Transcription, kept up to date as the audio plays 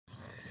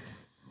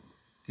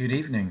Good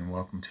evening and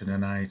welcome to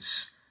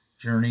tonight's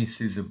journey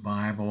through the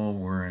Bible.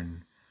 We're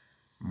in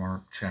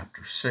Mark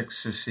chapter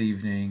 6 this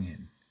evening,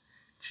 and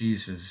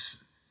Jesus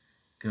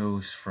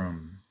goes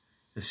from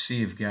the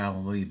Sea of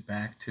Galilee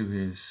back to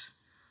his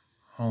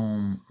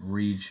home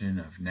region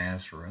of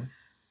Nazareth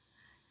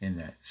in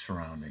that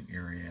surrounding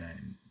area,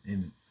 and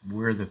in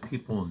where the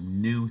people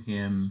knew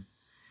him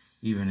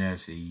even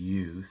as a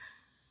youth.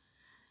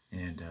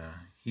 And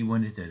he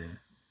went into the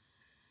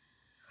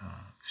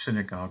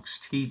synagogues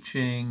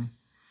teaching,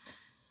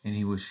 and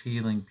he was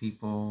healing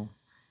people,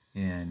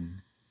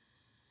 and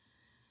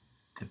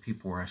the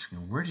people were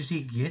asking, where did he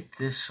get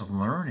this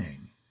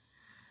learning?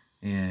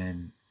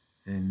 And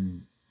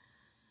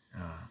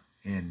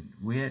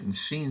we hadn't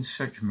seen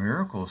such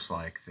miracles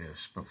like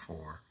this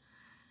before.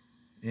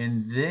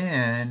 And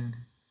then,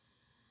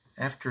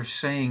 after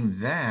saying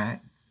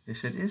that, they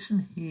said,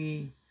 isn't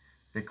he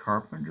the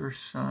carpenter's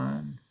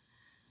son?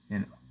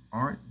 And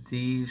aren't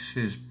these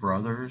his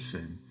brothers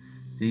and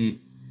these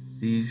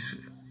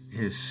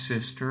his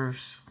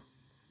sisters?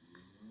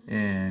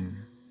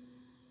 And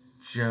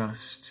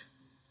just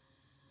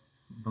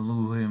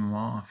blew him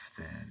off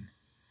then.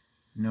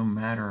 No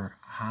matter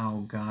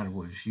how God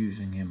was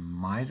using him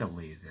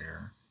mightily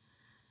there,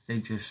 they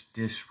just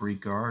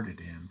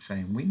disregarded him,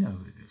 saying, we know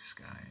who this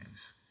guy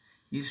is.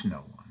 He's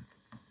no one.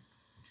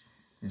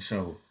 And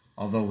so,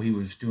 although he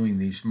was doing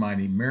these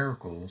mighty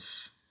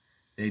miracles,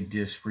 they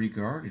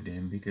disregarded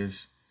him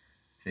because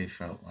they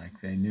felt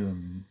like they knew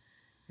him.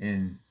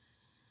 And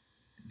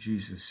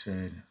Jesus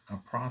said, a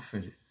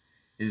prophet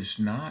is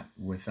not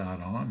without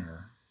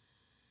honor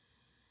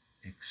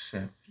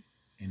except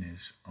in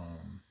his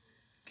own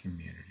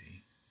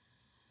community.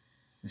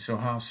 And so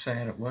how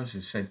sad it was.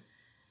 It said,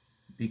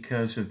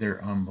 because of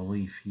their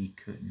unbelief, he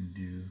couldn't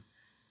do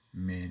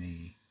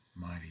many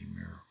mighty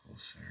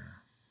miracles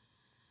there.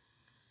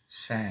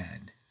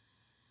 Sad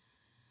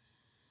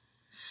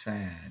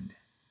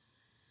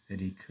that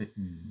he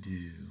couldn't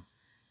do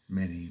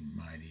many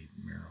mighty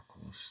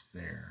miracles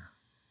there.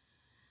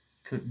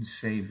 Couldn't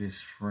save his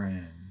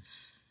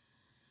friends,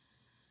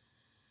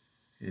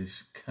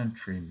 his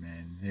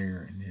countrymen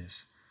there in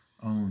his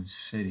own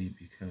city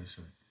because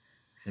of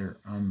their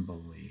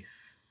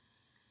unbelief.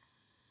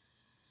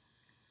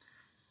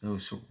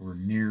 Those that were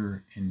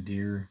near and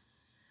dear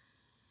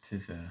to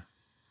the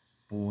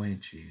boy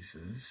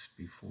Jesus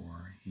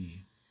before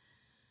he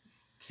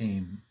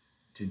came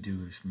to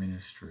do his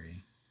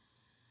ministry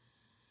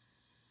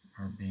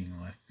are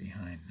being left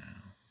behind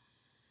now.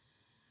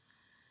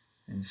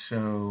 And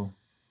so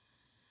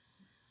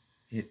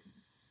it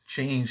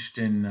changed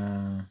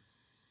the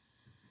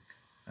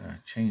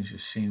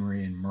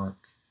scenery in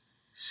Mark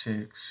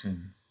 6,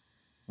 and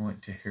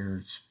went to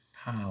Herod's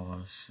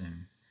palace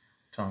and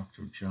talked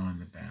to John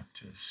the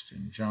Baptist.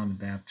 And John the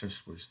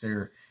Baptist was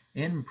there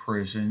in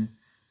prison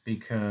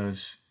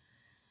because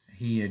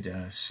he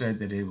had said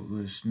that it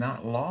was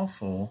not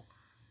lawful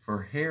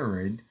for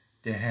Herod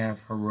to have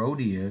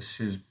Herodias,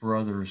 his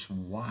brother's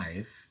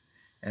wife,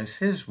 as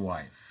his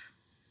wife.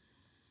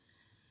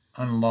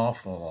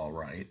 Unlawful, all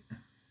right.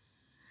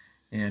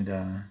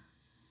 And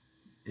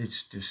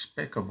it's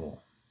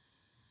despicable.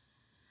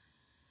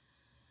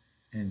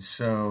 And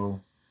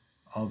so,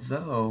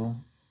 although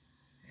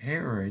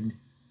Herod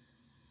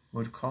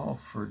would call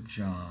for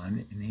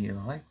John, and he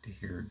liked to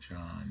hear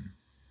John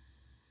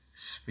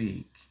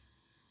speak,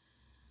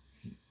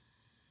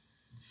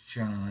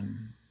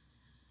 John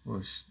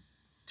was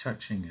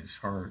touching his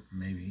heart,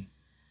 maybe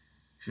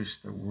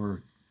just the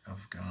word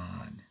of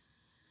God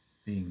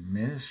being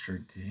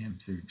ministered to him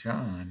through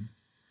John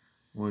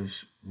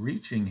was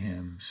reaching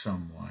him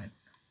somewhat.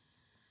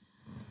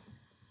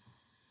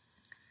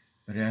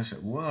 But as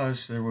it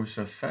was, there was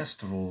a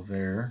festival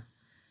there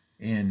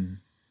in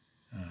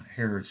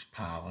Herod's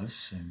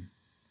palace, and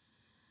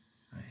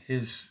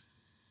his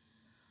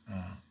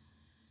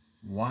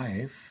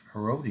wife,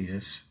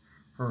 Herodias,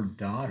 her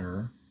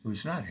daughter,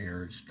 who's not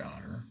Herod's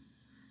daughter,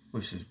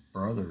 was his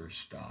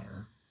brother's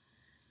daughter,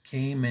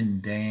 came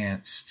and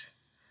danced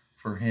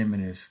for him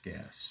and his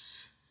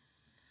guests.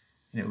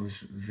 And it was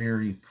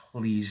very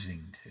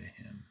pleasing to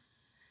him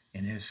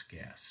and his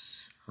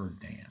guests, her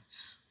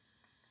dance.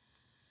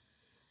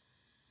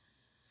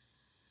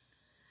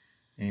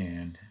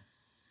 And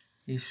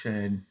he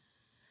said,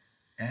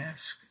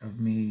 ask of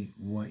me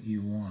what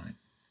you want,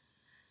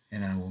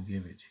 and I will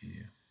give it to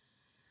you.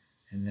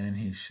 And then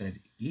he said,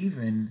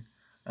 even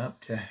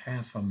up to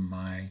half of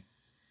my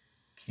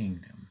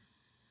kingdom.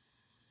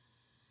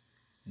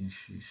 And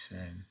she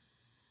said,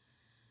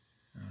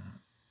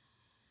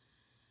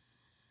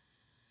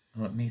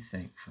 let me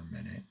think for a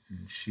minute.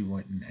 And she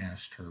went and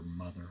asked her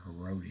mother,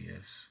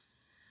 Herodias.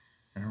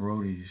 And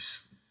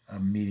Herodias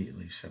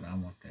immediately said, I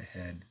want the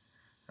head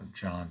of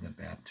John the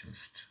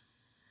Baptist.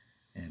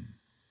 And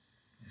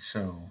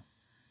so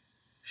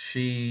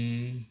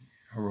she,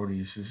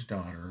 Herodias'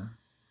 daughter,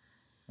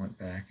 went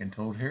back and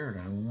told Herod,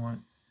 I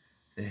want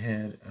the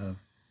head of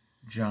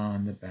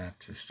John the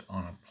Baptist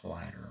on a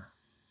platter.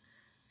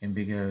 And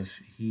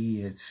because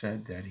he had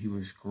said that, he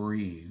was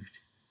grieved.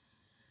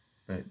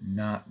 but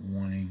not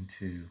wanting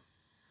to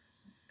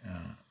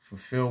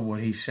fulfill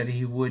what he said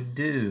he would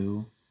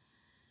do,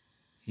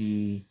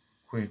 he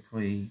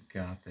quickly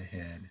got the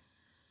head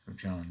of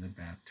John the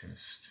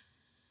Baptist,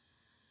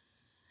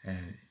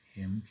 had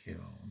him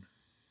killed,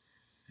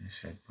 and his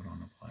head put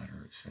on a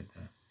platter. It said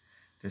the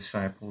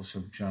disciples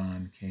of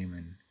John came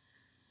and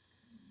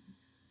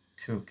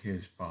took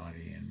his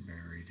body and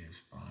buried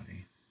his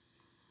body.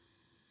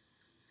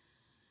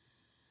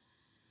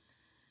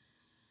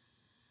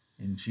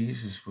 And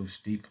Jesus was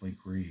deeply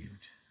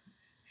grieved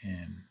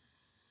and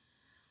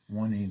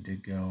wanting to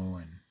go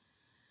and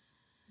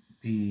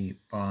be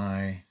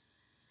by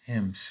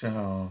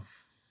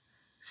himself,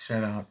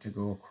 set out to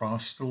go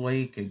across the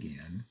lake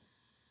again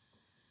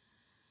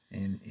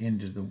and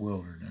into the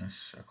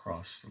wilderness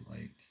across the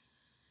lake.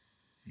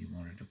 He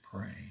wanted to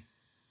pray.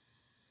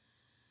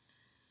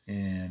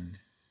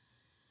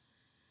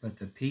 But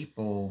the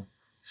people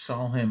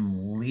saw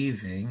him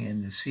leaving,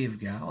 and the Sea of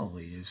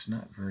Galilee is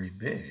not very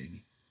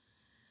big.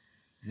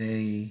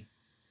 They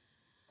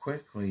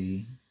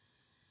quickly,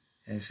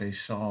 as they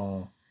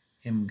saw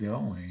him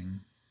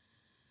going,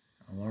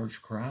 a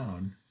large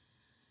crowd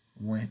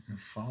went and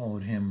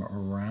followed him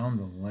around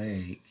the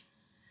lake.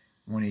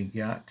 When he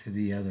got to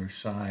the other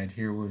side,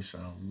 here was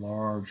a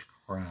large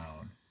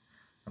crowd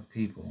of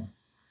people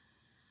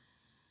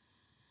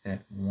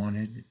that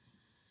wanted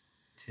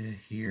to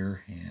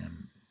hear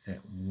him,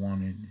 that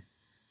wanted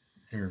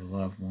their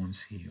loved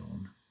ones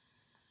healed.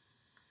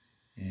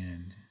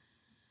 And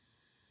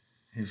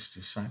his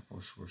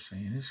disciples were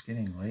saying, "It's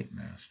getting late,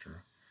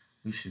 Master.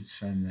 We should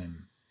send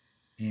them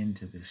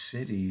into the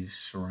cities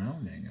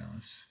surrounding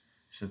us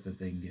so that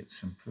they can get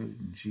some food."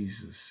 And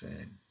Jesus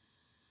said,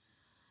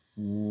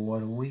 "What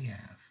do we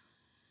have?"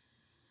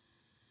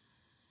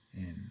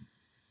 And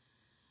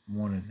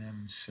one of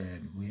them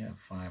said, "We have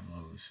 5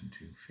 loaves and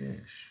 2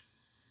 fish.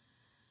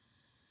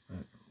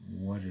 But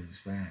what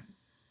is that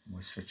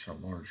with such a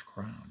large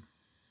crowd?"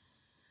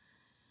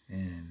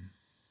 And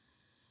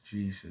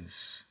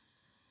Jesus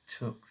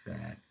took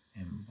that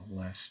and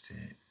blessed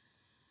it,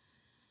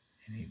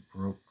 and he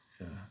broke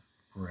the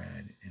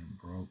bread and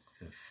broke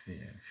the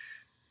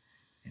fish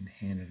and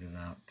handed it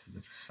out to the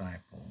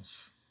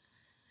disciples,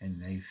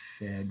 and they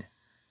fed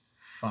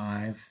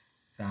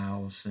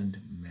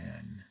 5,000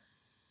 men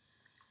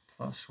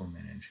plus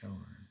women and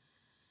children.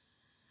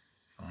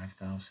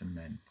 5,000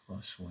 men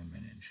plus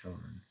women and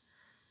children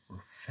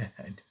were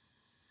fed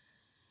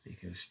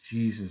because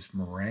Jesus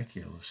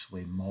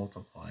miraculously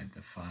multiplied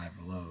the 5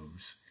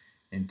 loaves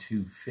and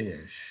 2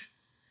 fish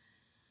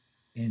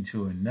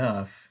into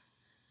enough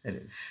that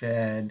it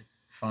fed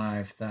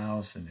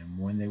 5,000. And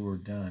when they were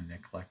done, they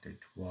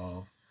collected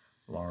 12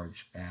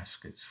 large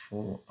baskets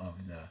full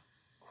of the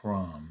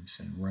crumbs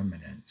and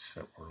remnants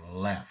that were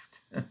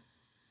left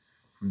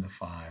from the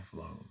 5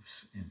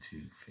 loaves and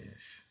 2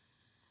 fish.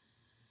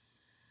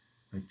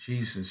 But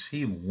Jesus,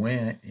 he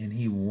went and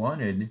he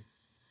wanted,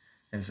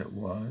 as it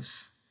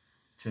was,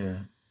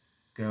 to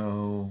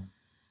go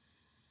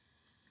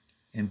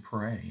and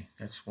pray.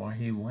 That's why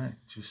he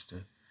went, just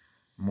to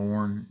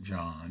mourn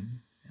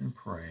John and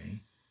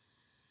pray.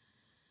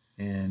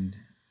 And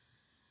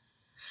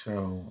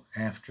so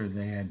after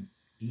they had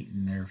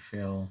eaten their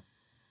fill,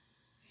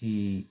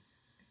 he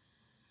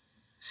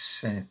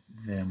sent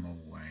them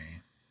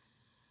away.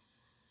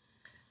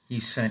 He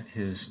sent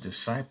his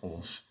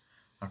disciples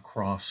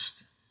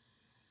across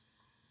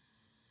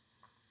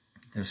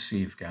the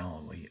Sea of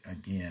Galilee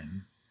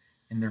again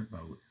in their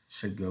boat,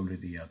 said, "Go to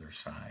the other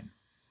side."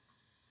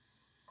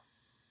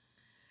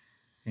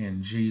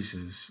 And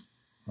Jesus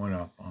went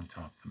up on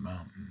top of the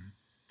mountain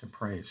to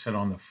pray. It said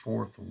on the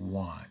 4th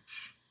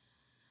watch,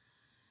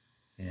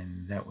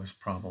 and that was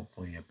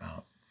probably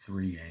about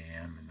 3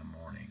 a.m. in the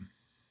morning.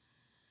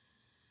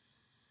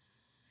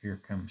 Here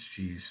comes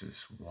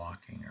Jesus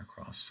walking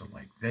across the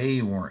lake.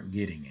 They weren't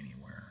getting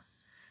anywhere.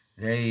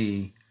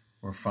 They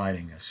were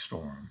fighting a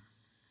storm,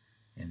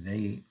 and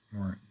they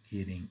weren't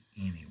getting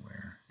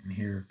anywhere. And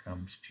here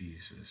comes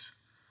Jesus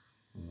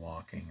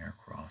walking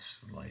across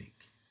the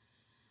lake.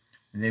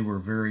 And they were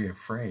very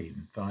afraid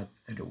and thought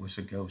that it was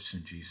a ghost.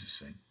 And Jesus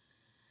said,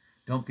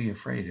 "Don't be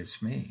afraid,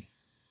 it's me."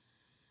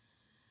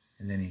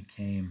 And then he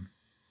came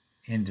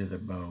into the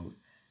boat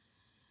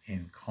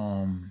and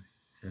calmed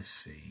the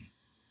sea.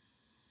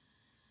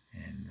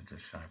 And the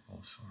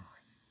disciples were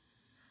like,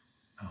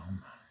 "Oh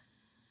my,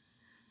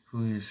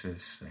 who is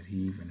this that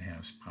he even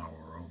has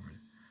power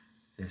over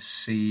the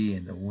sea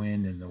and the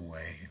wind and the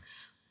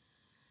waves?"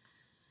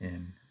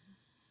 And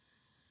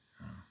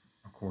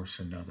of course,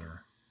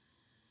 another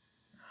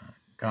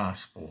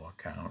gospel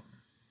account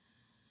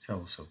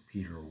tells of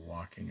Peter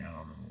walking out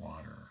on the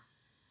water,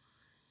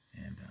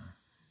 and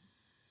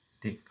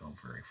didn't go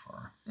very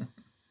far.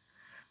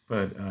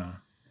 But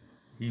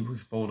he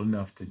was bold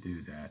enough to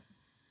do that,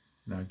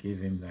 and I'll give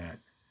him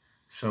that.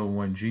 So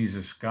when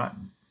Jesus got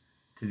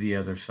to the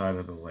other side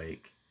of the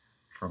lake,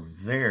 from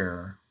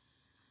there,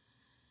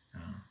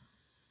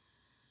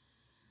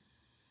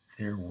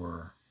 there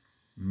were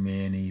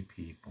many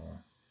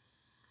people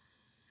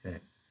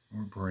that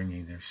were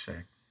bringing their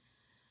sick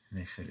And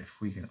they said, if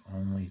we can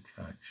only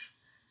touch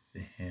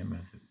the hem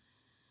of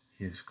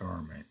his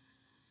garment,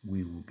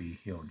 we will be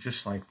healed.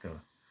 Just like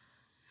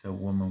the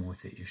woman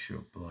with the issue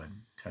of blood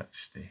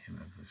touched the hem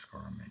of his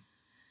garment.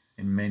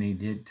 And many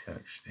did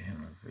touch the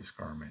hem of his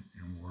garment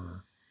and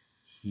were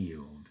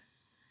healed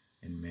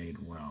and made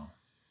well.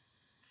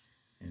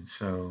 And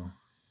so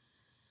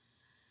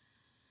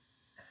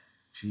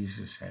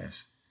Jesus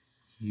has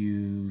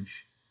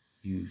huge,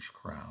 huge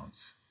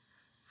crowds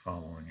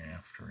following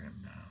after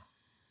him now.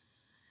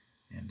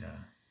 And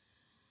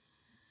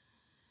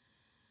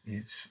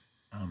it's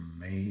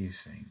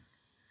amazing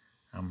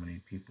how many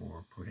people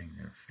are putting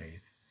their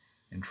faith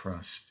and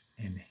trust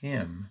in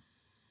him.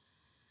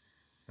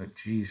 But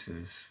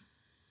Jesus,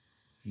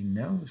 he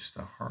knows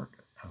the heart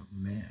of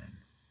men.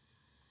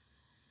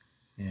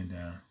 And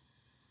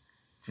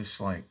just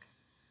like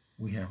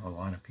we have a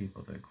lot of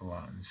people that go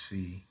out and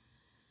see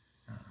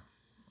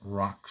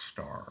rock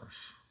stars,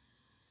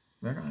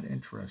 they're not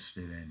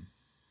interested in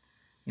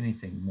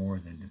anything more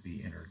than to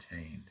be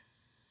entertained.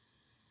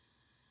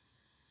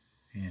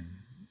 And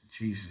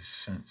Jesus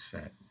sensed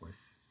that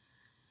with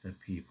the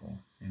people.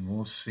 And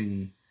we'll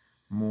see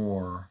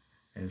more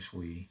as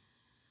we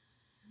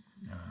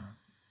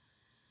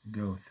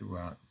go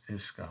throughout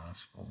this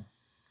gospel,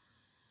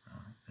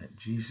 that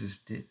Jesus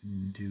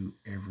didn't do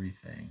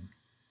everything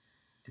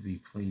to be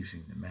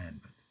pleasing to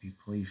man, but to be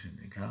pleasing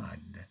to God,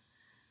 and to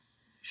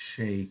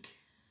shake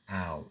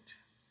out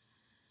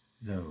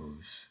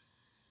those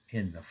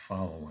in the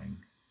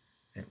following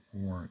that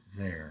weren't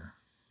there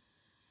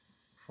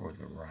for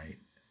the right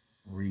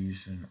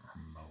reason or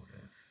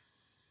motive.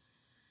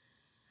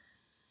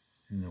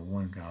 And the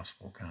one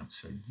gospel account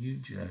said, you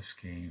just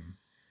came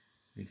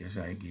because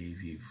I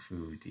gave you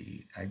food to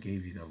eat. I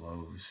gave you the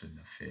loaves and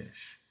the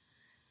fish,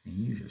 and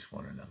you just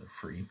want another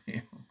free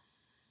meal.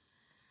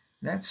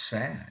 That's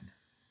sad.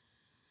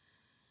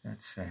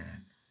 That's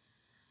sad.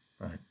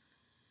 But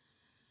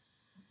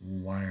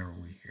why are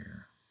we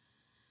here?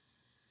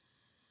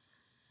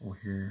 We're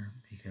here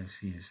because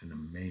he is an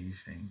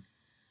amazing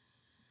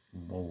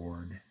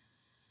Lord,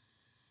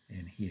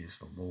 and he is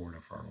the Lord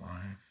of our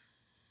life.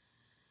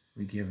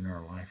 We've given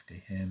our life to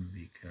him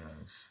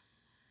because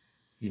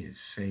he has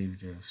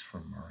saved us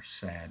from our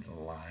sad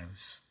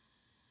lives.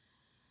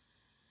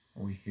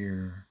 We're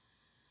here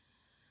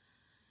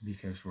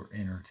because we're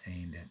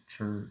entertained at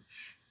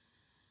church.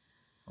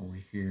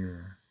 We're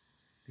here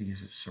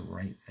because it's the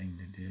right thing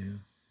to do.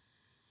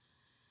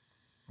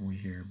 We're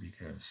here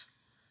because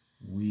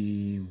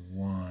we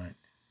want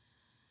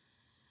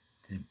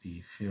to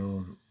be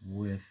filled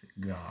with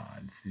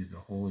God through the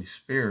Holy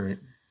Spirit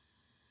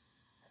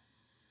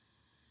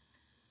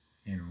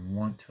and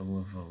want to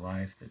live a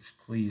life that's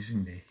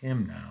pleasing to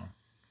him now,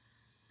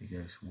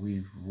 because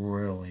we've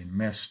royally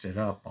messed it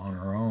up on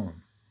our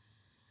own.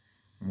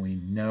 And we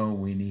know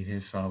we need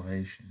his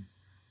salvation.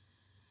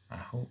 I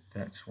hope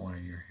that's why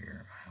you're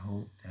here. I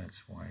hope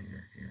that's why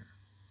you're here.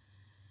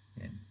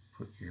 And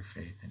put your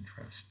faith and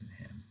trust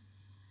in him.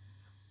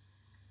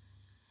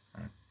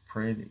 I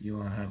pray that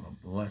you'll have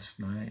a blessed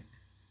night,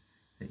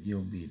 that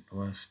you'll be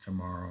blessed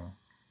tomorrow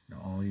in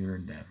all your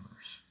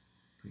endeavors.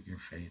 Put your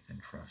faith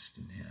and trust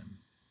in him.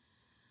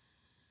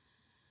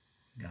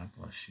 God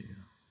bless you.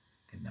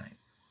 Good night.